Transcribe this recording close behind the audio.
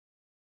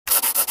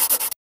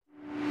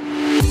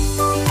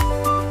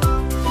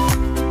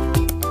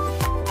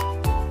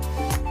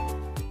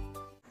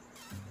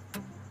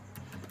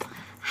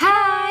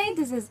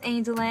is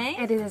Angel A.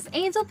 And this is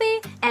Angel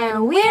B.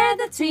 And we're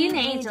the Twin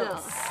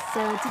Angels.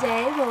 So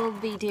today we'll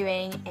be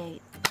doing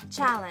a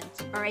challenge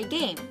or a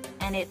game.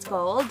 And it's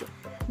called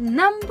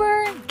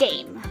Number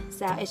Game.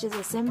 So it's just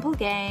a simple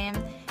game.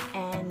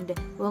 And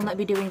we'll not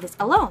be doing this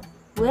alone.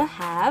 We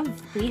have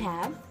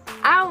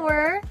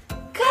Our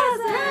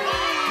cousin.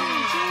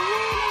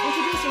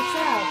 Introduce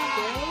yourself,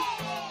 girl.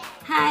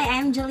 Hi,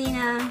 I'm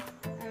Jolena.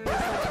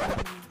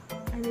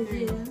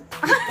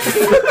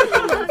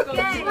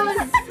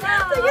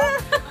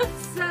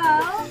 So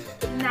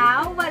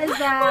now what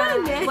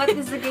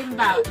is the game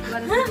about?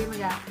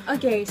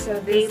 Okay, so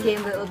this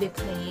game that we'll be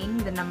playing,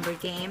 the number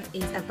game,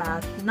 is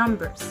about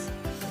numbers.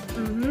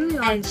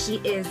 And she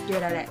is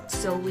good at it.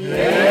 So we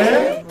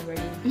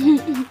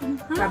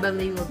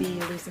probably will be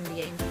losing the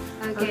game.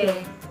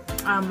 Okay.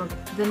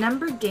 The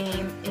number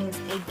game is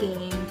a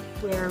game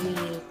where we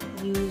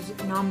use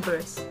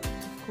numbers.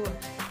 Of course,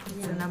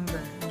 it's a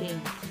number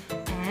game.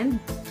 And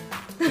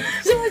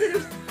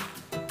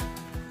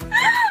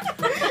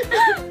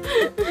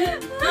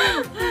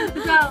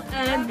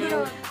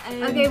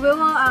okay, we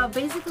will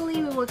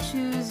basically we will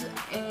choose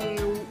a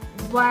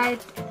what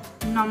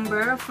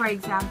number. For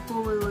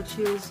example, we will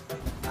choose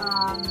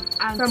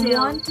until from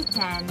 1 to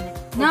 10.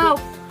 No,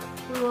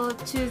 we will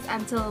choose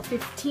until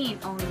 15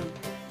 only.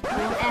 We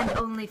will end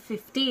only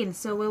 15.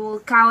 So we will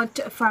count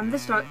from the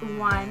start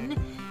 1,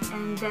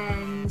 and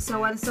then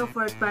so on and so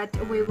forth. But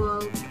we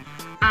will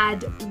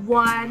add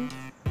 1.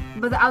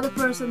 But the other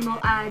person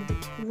will add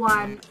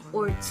 1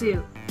 or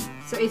 2.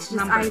 So it's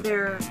just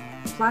either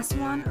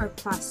 +1 or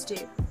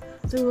 +2.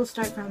 So we will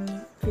start from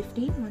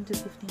 15, 1 to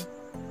 15.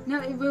 No,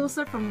 we will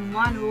start from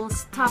 1. We will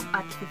stop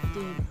at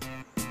 15.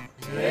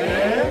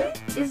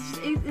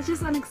 It's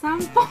just an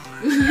example.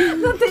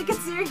 Don't take it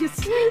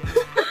seriously.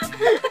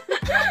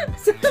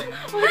 So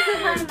what's the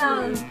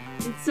final?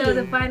 So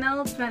the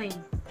final 20.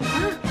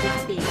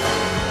 50.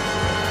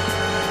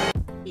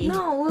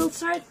 No, we'll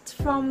start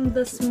from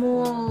the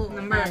small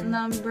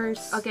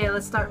numbers. Okay,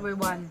 let's start with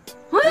 1.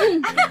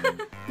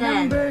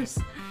 Numbers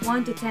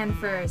 1 to 10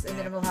 first, and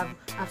then we'll have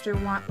after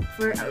one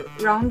for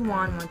round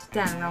 1, 1 to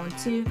 10, round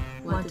 2,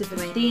 1 to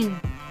 15,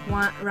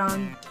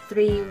 round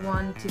 3,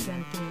 1 to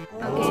 20.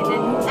 Okay,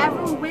 then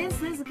whoever wins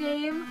this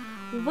game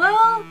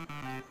will.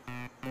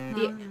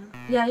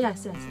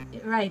 Yes,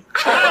 right.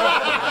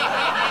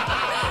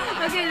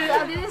 Okay,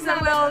 this is So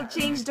we'll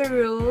change the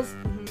rules.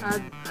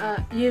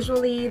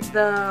 Usually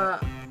the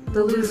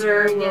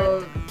loser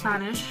will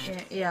punish.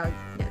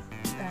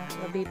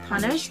 Will be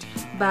punished,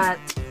 but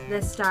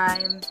this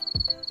time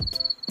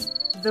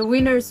the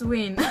winners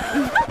win.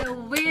 The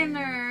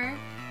winner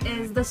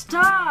is the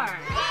star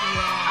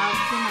of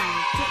the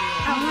night.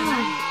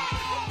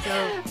 So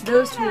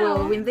those who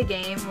will win the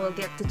game will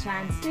get the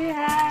chance to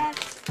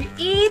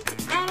eat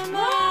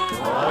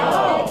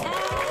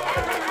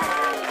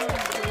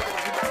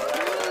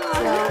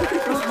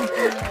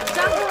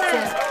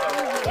chocolate.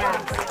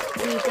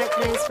 We got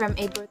this from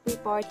a birthday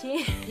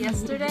party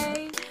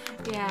Yesterday.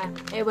 Yeah,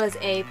 it was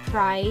a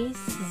prize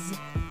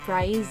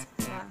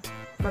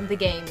from the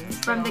game.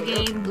 From the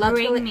game,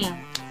 luckily, Bring Me.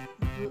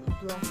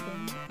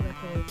 Luckily,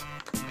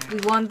 we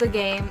won the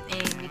game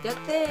and we got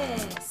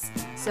this.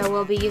 So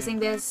we'll be using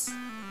this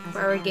for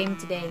our game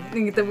today. For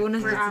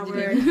our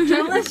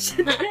challenge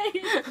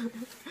today.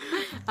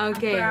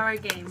 Okay. For our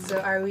game. So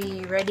are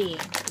we ready?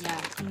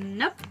 Yeah.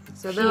 Nope.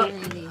 So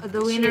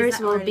the winners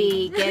will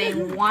be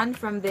getting 1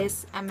 from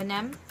this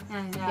M&M.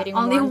 Getting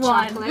only one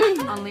one.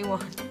 chocolate. Only 1.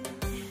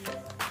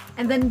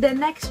 And then the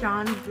next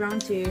round 2.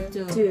 Round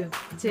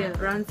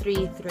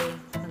 3.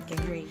 Okay,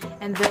 3.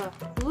 And the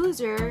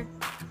loser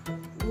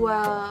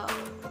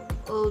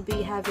will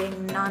be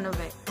having none of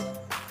it.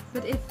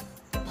 But if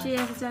she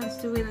has a chance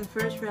to win in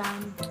first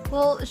round,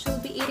 Well, she'll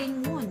be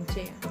eating 1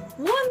 too.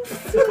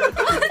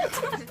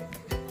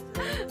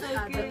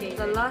 Okay.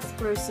 The last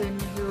person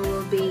who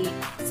will be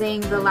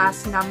saying the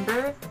last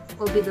number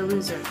will be the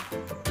loser.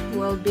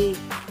 Will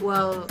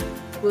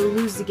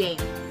lose the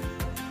game.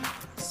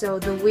 So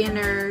the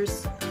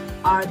winners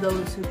are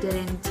those who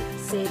didn't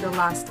say the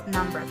last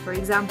number. For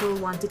example,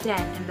 1 to 10,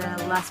 and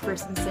the last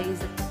person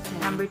says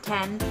number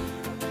 10.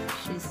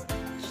 She's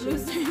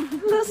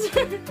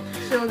loser.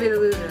 She'll be the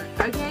loser.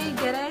 Okay,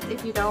 get it?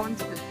 If you don't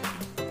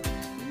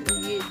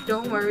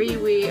worry.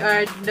 We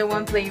are the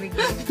one playing the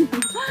game.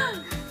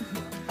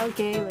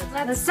 Okay,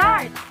 let's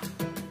start.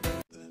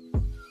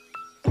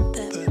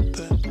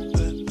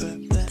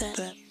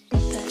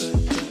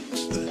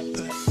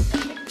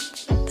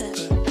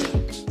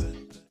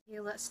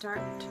 Let's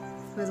start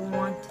with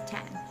 1 to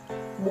 10.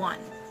 1,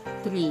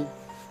 3,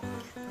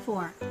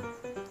 4,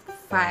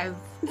 5,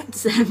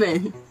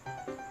 7,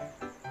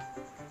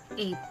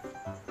 8,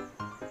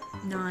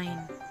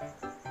 9.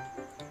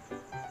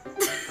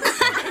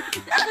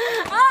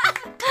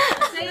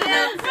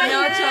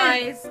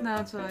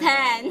 No choice.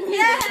 10.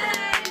 Yay!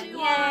 We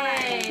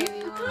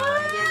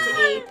get to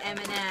eat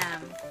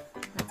M&M.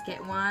 Let's get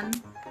 1.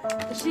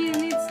 she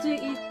needs to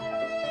eat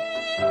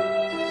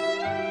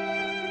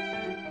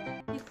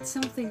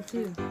something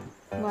too.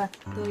 What?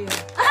 Doyo.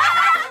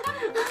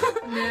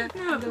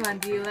 The one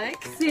do you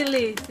like?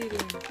 Silly.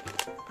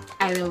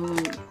 I will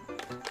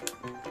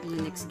in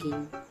the next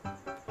game.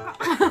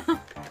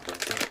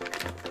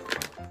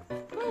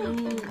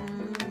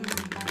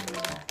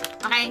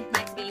 Okay,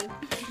 next game.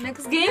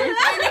 Next game?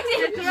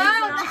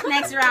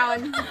 Next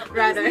round.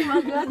 Rather.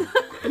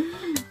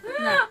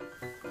 No.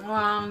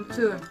 1,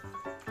 2.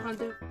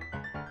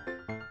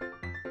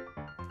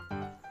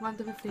 1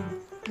 to 15.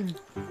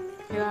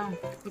 Yeah,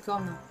 ikaw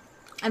na.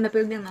 Ay,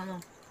 napildi na, no?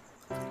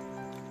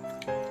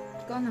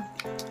 Ikaw na.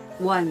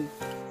 1,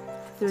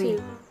 3.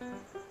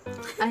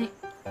 Ay,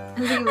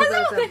 sige mo sa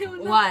isa.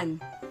 1,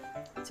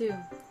 2,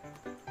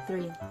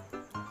 3,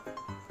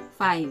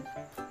 5.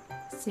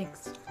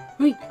 6.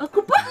 Uy,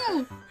 ako pa!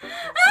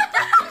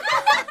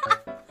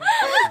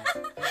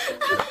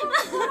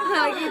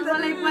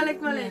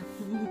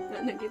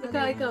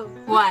 Balik. Ikaw.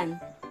 1,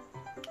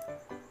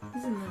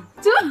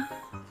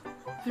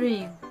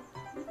 3,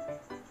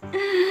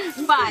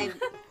 5.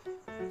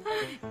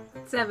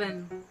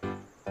 7.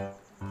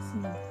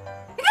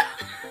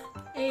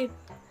 8.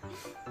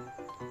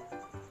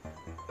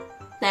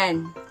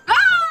 10.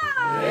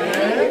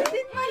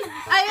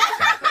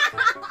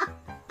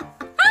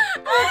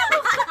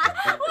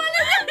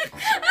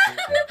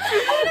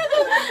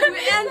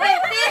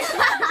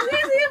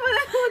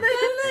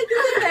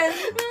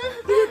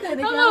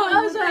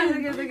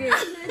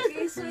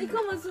 So,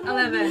 ikaw masunod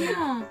 11.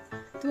 na.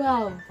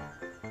 12.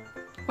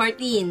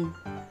 14.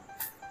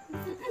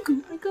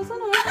 Ikaw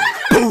sunod.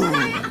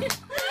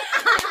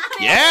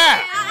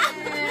 Yeah!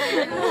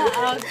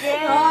 Okay.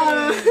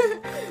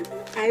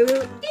 I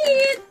will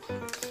eat.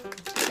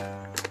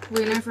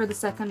 Winner for the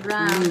second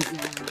round.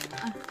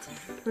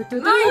 For 2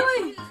 B,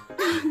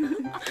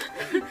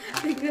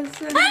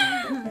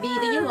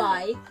 do you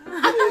like?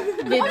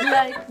 Did you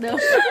like though?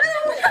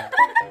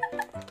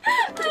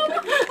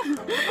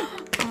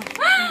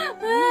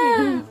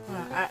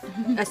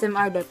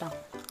 SMR data.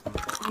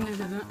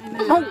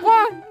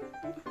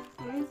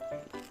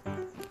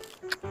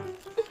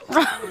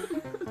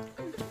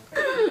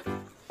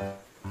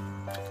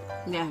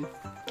 Yeah.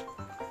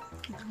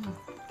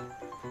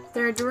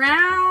 Third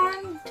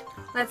round.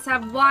 Let's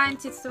have 1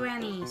 to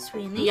 20.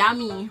 Sweeney.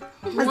 Yummy.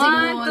 1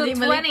 to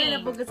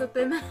 20.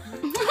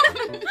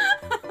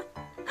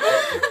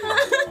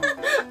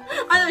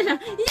 Ano siya?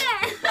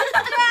 Yeah!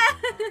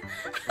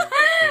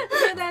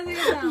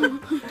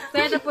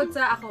 Try to put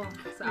sa ako.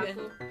 Sa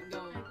ako.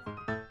 Go.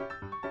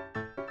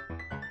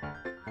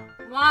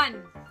 1.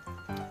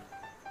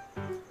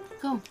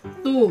 Go.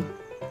 2,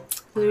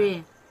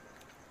 3,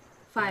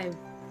 5.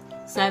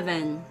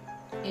 7,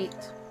 8,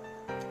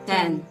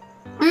 10.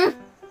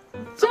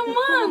 Come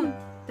on!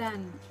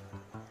 10.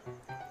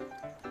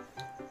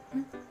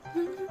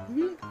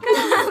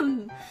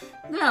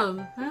 12,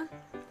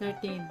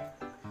 13,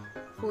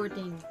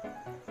 14,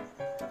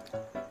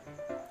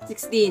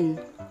 16.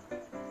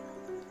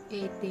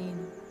 18,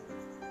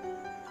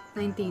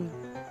 19.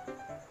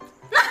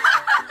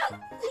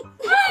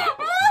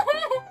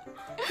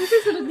 Kasi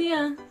sunod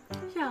niya.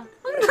 Siya.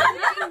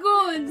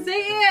 Good. Say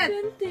it.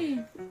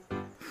 20.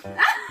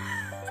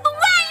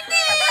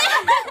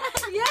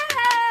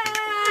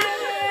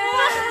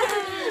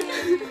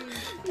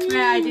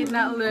 Yeah, I did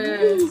not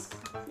lose.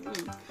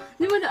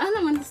 Di ba daan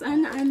naman? Tapos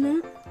ana-ana.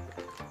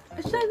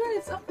 Siya,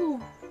 ganit ako.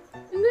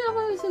 Hindi ako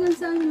sunod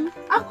sa ano.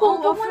 Ako,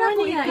 Oo, ako na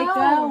funny, niya, ikaw.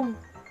 ikaw.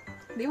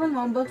 Di man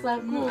mambox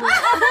ako.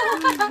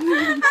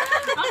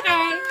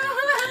 Okay.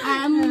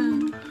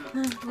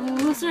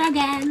 Loser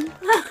again.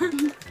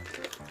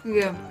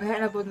 Game. Kaya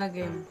na po na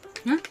game.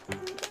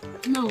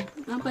 No.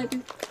 Dapat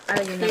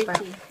Ay, yun na pa.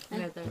 30.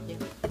 Ay, 30.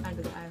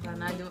 Ay,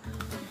 sana.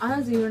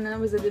 Zero na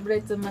naman sa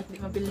debate sa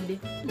mapildi.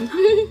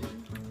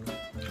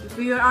 If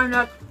you are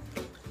not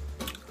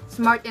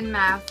smart in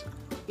math,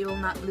 you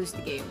will not lose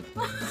the game.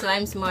 So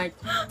I'm smart.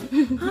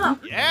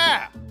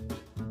 Yeah!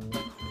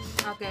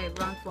 Okay,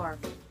 round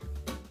 4.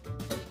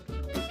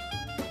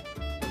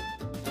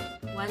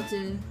 1,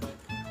 2,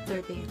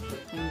 30.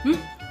 20,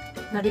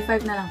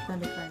 95 na lang,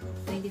 25.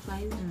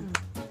 25.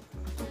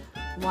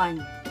 1,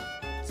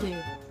 2,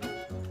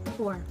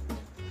 4,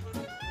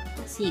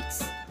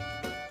 6,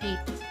 8,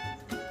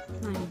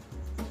 9,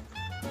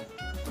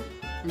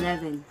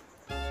 11,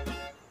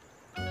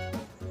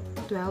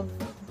 12,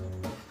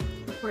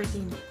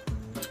 14,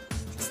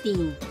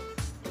 16,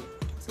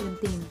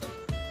 17,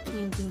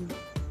 19,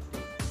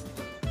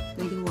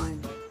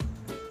 21,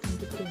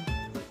 22,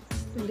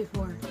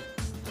 24.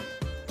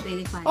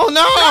 25. Oh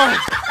no!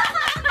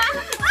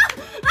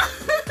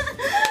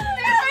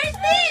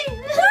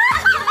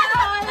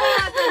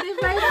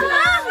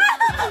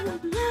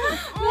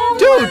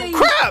 Dude,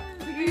 crap!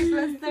 Sige,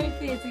 plus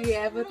 30. Sige,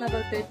 abot na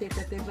pag 30.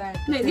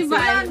 35.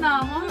 95.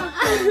 Ano? Mama.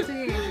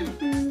 Sige.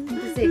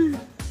 26.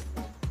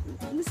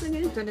 Gusto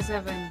nga.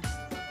 27.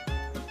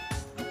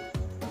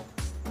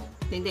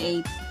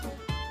 28.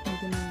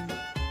 29.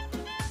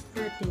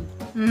 30.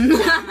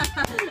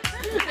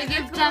 I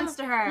give chance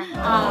to her.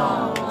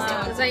 Oh.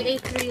 Because I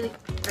ate 3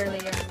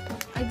 earlier.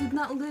 I did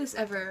not lose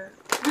ever.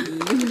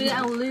 Did I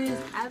lose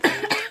ever?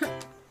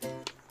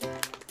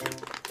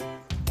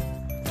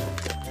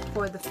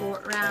 for the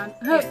 4th round.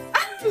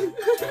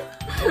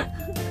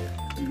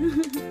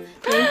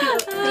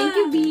 Thank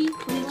you, B.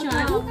 For the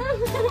charm.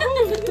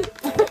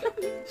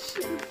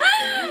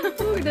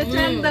 For the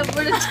charm,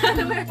 for the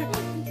charm.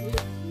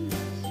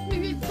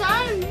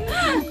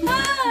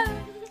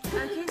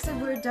 Okay, so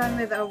we're done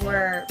with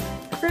our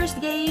first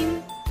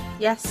game.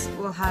 Yes,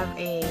 we'll have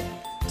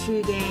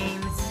 2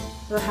 games.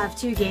 We'll have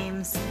 2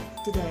 games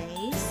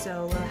today.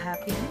 So we'll have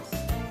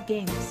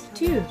games.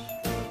 2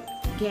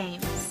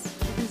 games.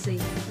 I say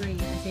 3. I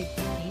said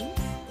games.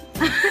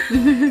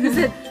 You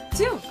said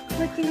 2.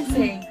 What can you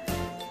say?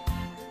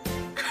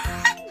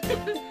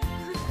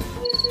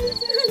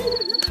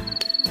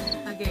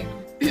 Okay.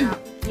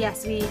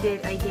 Yes, we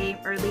did a game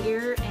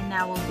earlier, and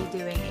now we'll be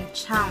doing a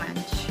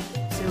challenge.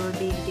 So we'll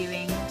be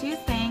doing 2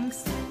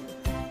 things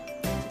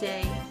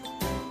today.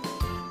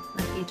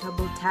 Like a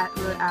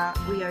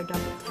we are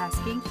double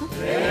tasking.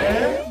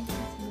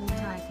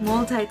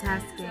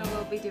 Multitasking. So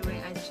we'll be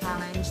doing a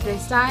challenge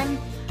this time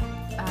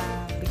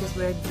because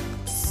we're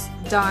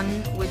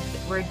done with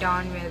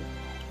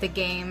the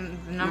game,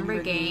 the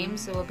number game.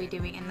 So we'll be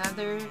doing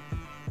another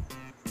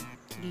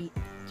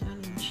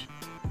Challenge.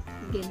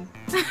 Again.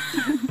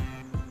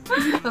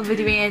 We'll be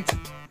doing a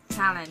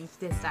challenge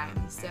this time.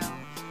 So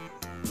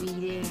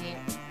we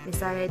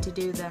decided to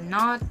do the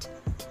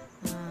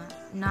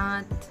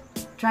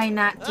try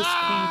not to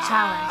scream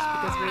challenge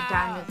because we're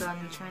done with the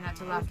try not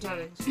to laugh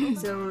challenge.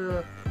 So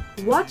we'll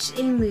watch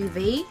a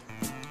movie.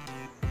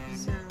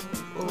 So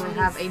we'll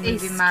have a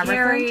movie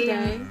marathon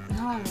today.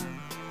 No.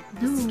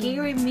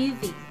 Scary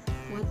movie.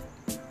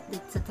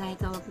 That's the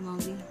title of the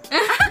movie.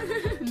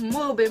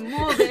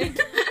 Movie.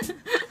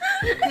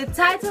 The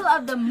title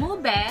of the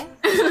movie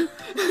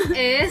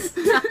is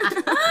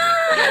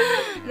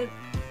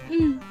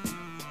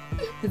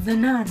The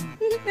Nun.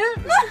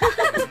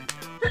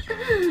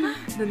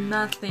 The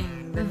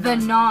Nothing. The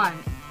Nun.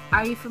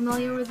 Are you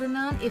familiar with The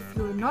Nun? If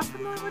you're not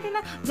familiar with The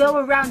Nun, go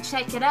around,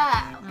 check it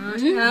out.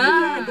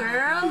 Yeah,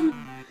 girl.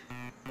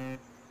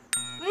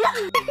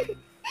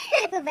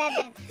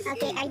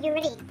 Okay, are you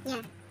ready?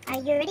 Yeah. Are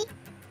you ready?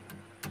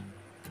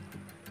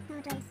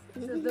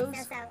 So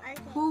those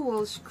who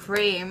will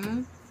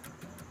scream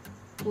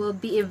will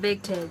be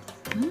evicted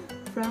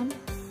from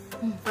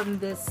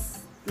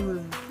this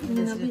room.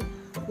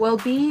 Will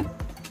be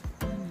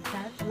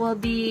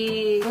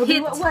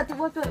hit. What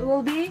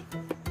will be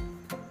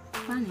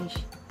Punish.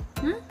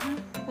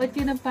 what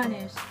kind of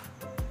punish?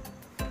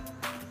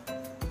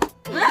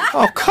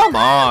 Oh, come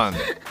on.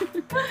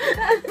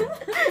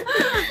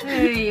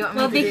 Hey,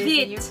 Will be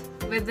hit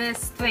with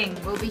this thing.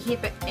 Will be hit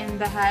in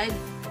the head,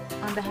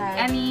 on the head.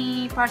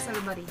 any parts of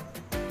the body.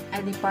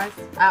 Any parts?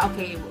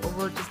 Okay,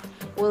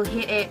 we'll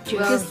hit it.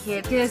 We'll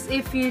hit. Because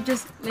if you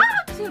just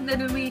then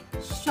will be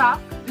shock.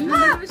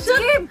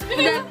 Scream.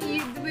 Then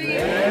you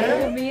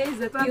Me is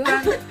that you?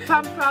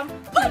 from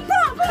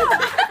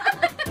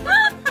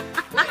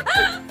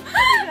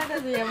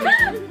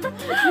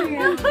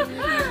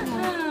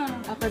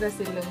Ako na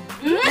si Lo.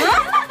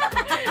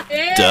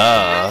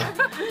 Duh.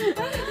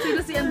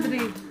 Sino si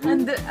Andre?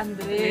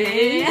 Andre.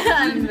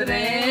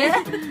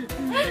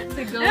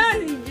 Si Ghost.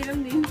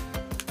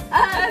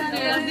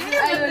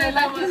 Ayun na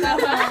lang.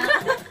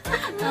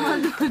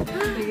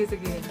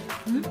 Sige.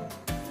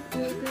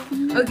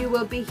 Okay,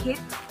 we'll be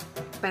hit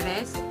by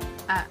this.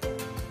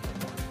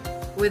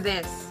 With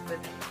this.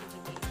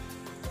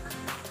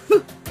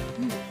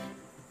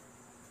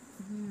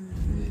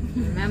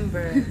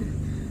 Remember.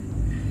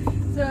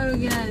 So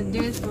we're gonna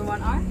do this for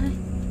 1 hour?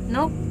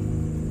 Nope.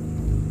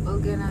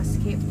 We're gonna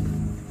skip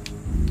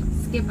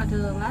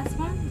Until the last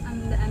one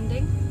and the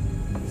ending.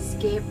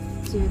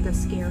 to the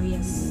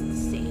scariest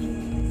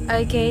scene.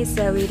 Okay,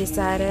 so we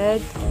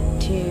decided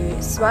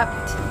to swap.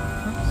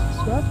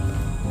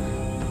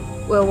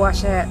 We'll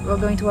watch it. We're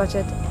going to watch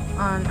it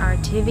on our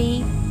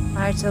TV, on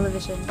our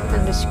television,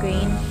 on the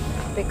screen,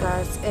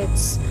 because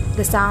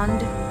the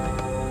sound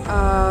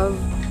of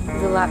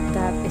the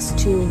laptop is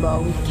too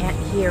low. We can't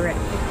hear it.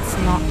 It's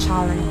not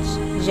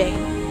challenging.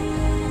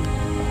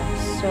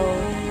 So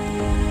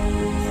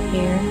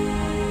here.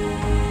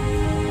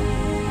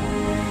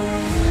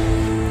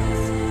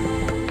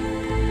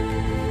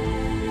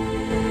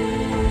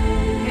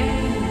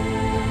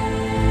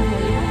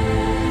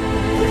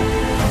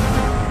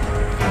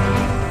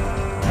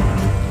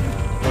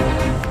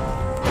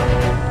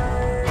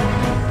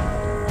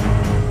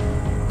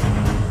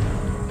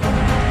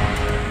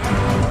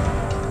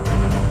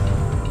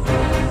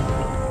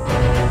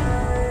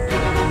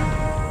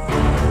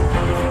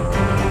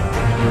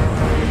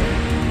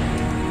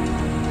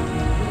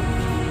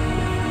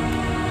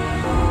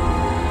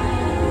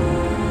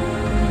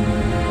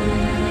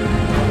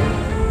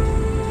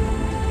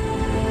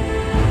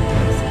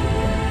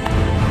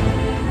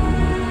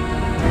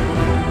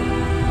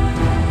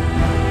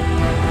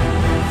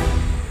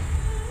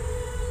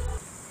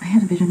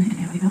 vision in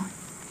Amityville.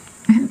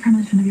 I had a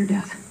premonition of your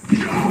death.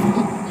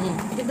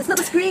 That's not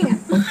a scream.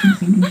 Both from the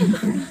same evening.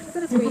 That's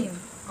not a scream.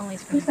 Only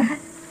scream. Who's that?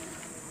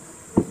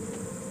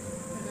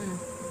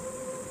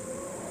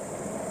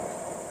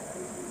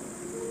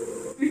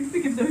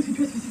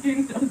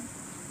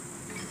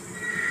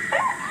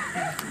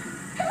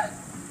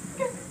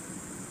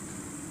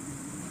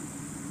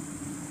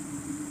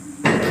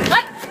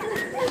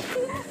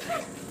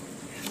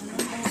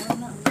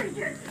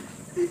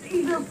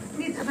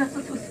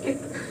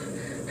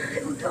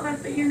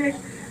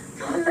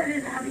 Don't let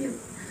it have you.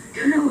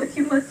 You know what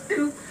you must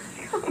do.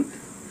 Don't.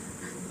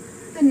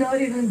 The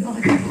naughty little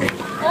dog.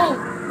 Oh!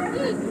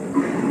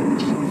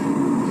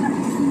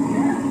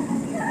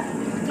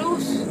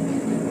 Close!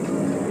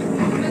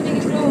 Everything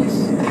is close.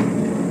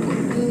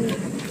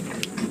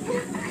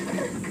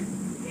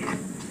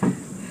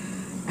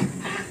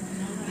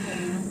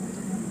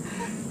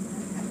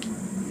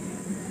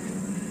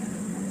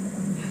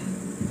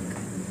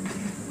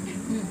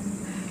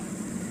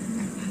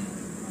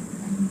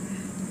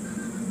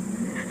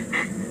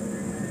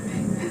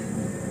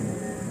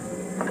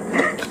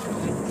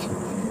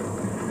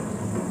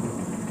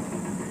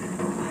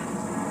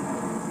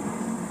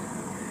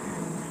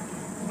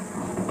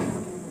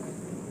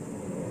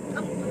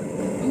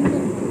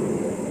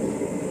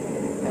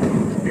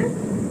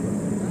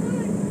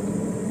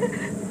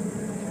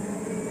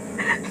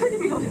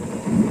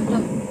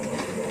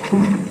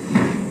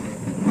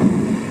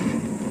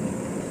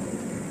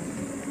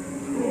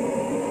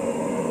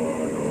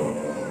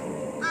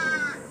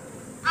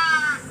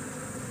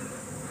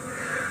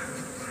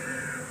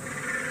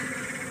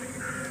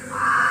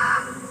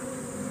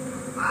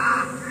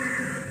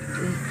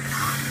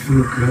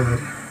 Oh, God.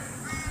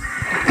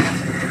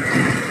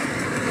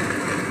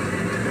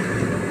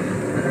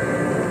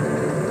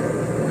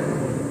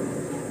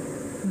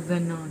 The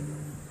nun.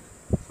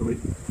 Sorry.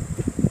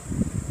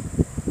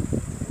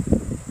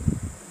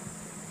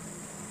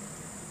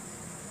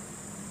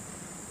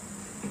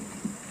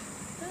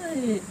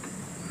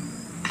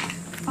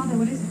 Father,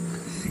 what is it?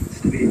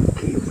 Seems to be a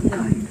key of some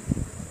kind.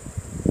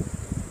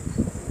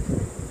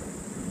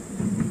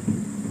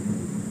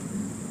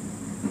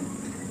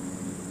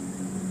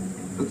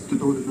 That's the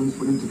door that nuns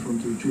went into from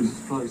to retrieve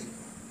supplies.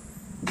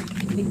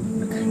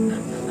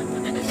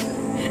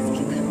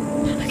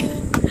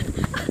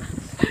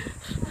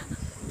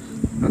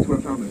 That's where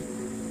I found it.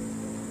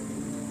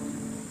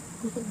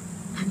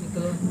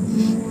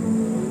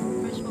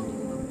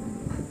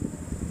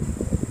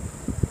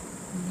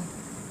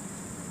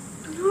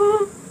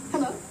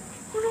 Hello?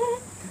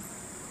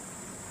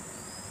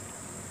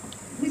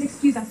 Please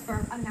excuse us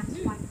for unannounced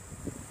flight.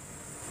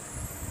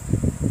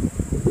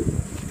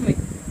 Hey!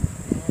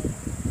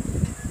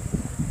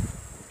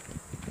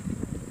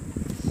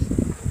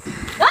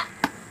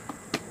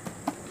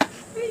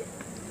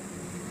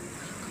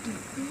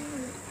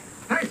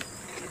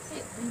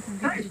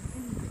 Hey!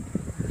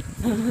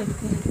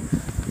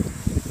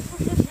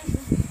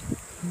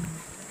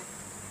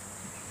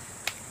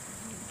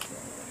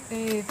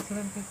 It's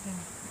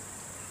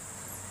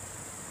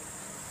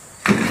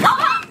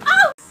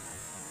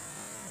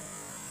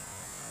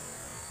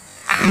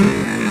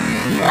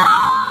Ah!